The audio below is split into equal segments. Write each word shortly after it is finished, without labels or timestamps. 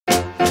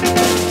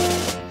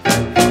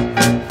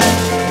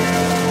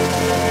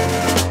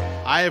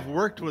I have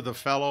worked with a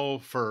fellow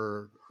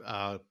for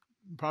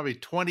probably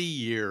 20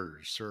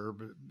 years, or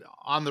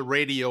on the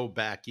radio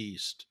back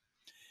east.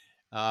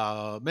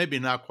 Maybe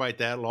not quite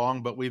that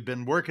long, but we've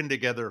been working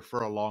together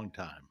for a long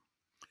time.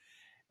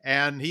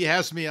 And he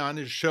has me on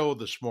his show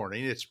this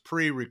morning. It's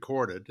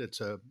pre-recorded.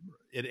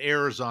 It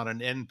airs on an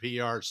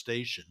NPR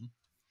station.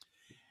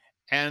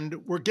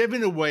 And we're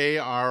giving away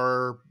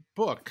our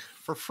book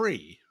for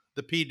free,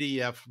 the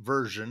PDF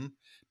version,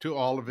 to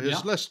all of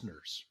his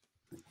listeners.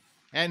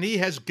 And he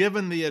has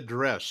given the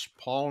address,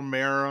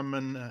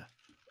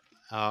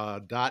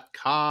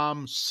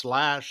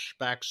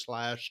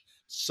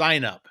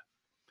 paulmerriman.com//sign up.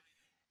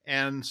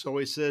 And so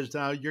he says,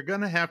 now you're going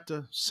to have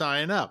to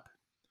sign up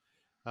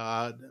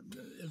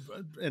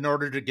in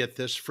order to get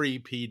this free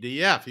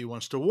PDF. He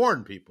wants to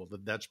warn people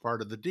that that's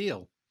part of the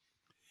deal.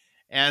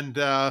 And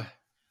so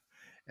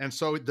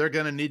they're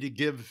going to need to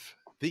give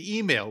the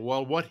email.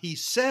 Well, what he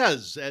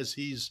says as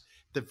he's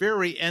at the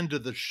very end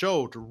of the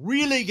show to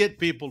really get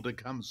people to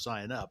come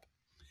sign up,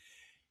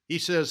 he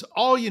says,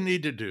 all you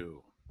need to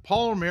do,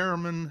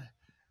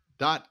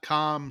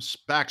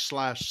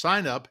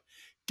 paulmerriman.com/sign up,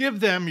 give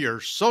them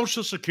your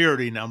social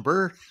security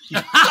number.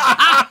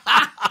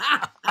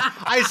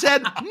 I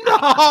said,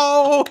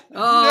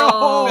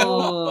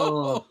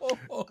 no.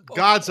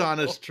 God's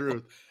honest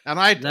truth. And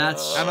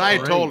I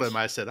told him,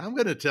 I said, I'm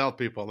going to tell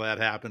people that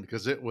happened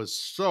because it was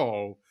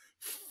so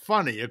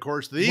funny. Of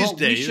course, these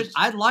days.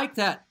 I'd like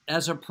that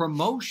as a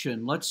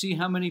promotion. Let's see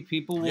how many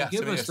people will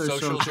give us their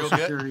social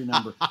security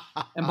number.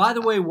 And by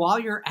the way, while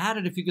you're at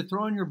it, if you could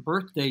throw in your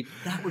birth date,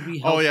 that would be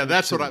helpful. Oh, yeah,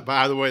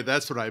 by the way,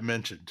 that's what I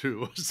mentioned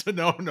too. So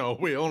no,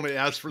 we only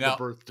asked for the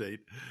birth date.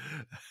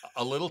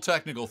 A little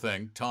technical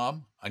thing.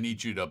 Tom, I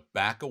need you to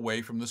back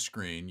away from the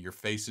screen. Your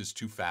face is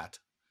too fat.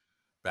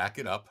 Back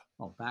it up.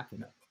 Oh, back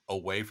it up.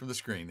 Away from the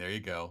screen. There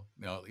you go.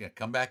 No,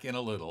 come back in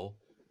a little.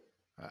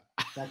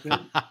 That good?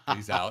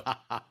 He's out.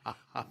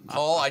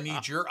 Paul, I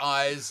need your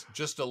eyes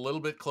just a little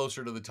bit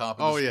closer to the top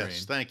of the screen. Oh,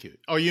 yes. Thank you.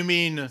 Oh, you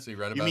mean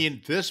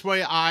this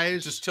way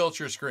eyes? Just tilt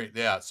your screen.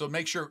 Yeah. So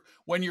make sure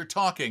when you're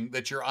talking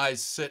that your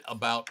eyes sit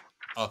about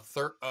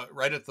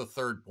right at the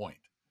third point.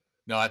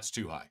 No, that's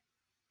too high.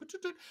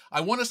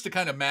 I want us to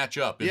kind of match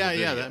up.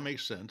 Yeah, that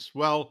makes sense.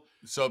 Well,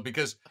 so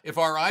because if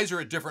our eyes are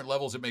at different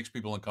levels, it makes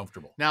people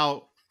uncomfortable.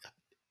 Now,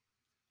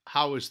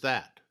 how is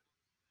that?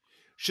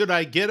 Should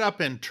I get up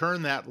and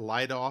turn that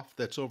light off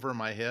that's over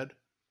my head?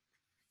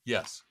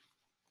 Yes.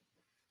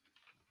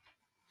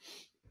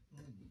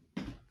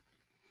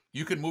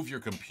 You can move your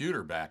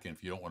computer back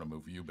if you don't want to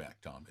move you back,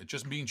 Tom. It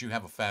just means you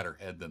have a fatter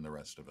head than the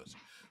rest of us.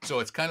 So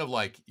it's kind of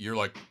like you're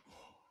like,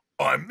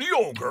 I'm the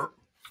ogre,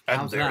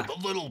 and they're the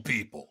little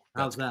people.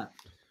 How's that?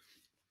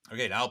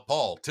 Okay, now,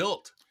 Paul,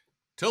 tilt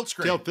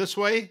screen. Tilt this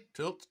way?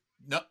 Tilt.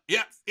 No,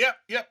 yep.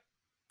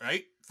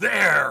 Right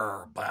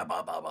there.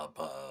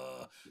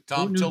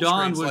 Tom, who knew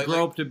Don would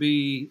grow up to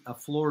be a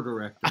floor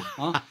director?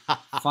 Huh?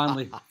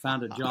 Finally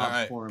found a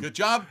job for him. Good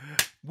job.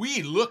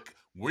 We look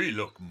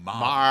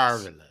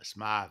marvelous.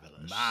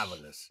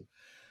 Marvelous.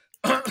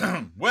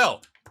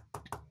 Well,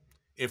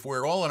 if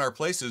we're all in our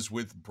places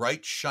with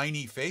bright,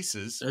 shiny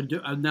faces.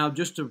 Now,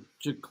 just to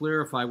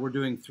clarify, we're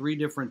doing 3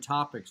 different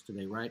topics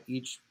today, right?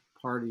 Each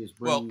party is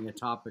bringing a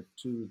topic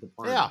to the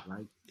party,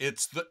 right?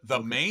 It's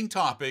the main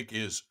topic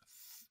is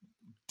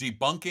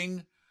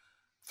debunking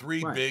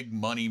 3 big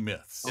money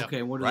myths.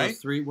 Okay, what are those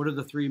 3? What are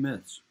the 3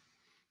 myths?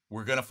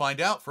 We're going to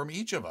find out from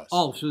each of us.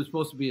 Oh, so it's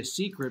supposed to be a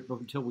secret, but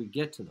until we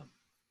get to them.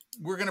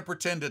 We're going to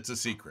pretend it's a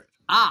secret.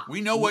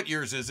 We know what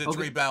yours is. It's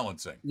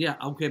rebalancing. Yeah,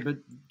 okay, but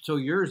so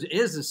yours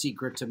is a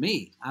secret to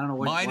me. I don't know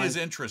what mine is.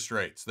 Interest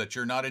rates, that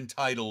you're not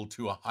entitled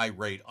to a high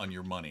rate on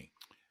your money.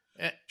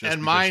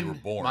 And mine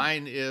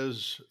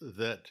is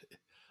that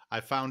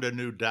I found a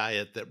new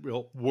diet that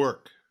will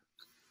work.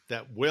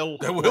 That will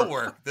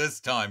work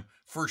this time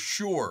for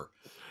sure.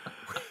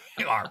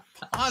 We are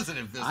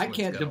positive this. I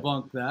can't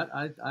debunk that.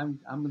 I'm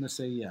going to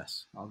say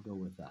yes. I'll go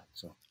with that.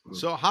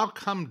 So how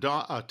come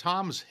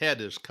Tom's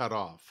head is cut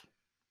off?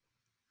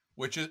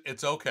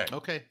 It's okay.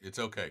 Okay, it's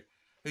okay.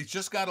 He's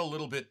just got a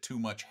little bit too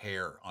much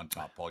hair on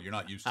top, Paul. You're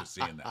not used to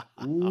seeing that.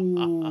 All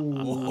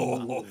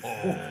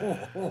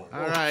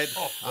right.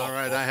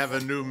 I have a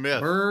new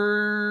myth.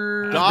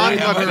 Don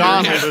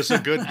McDonald is a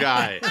good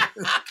guy.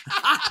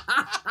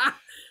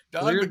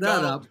 Cleared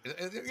that up.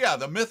 Yeah,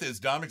 the myth is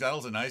Don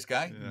McDonald's a nice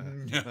guy.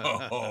 Yeah.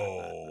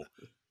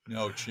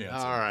 No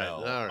chance. All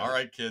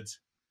right, kids.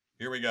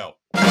 Here we go.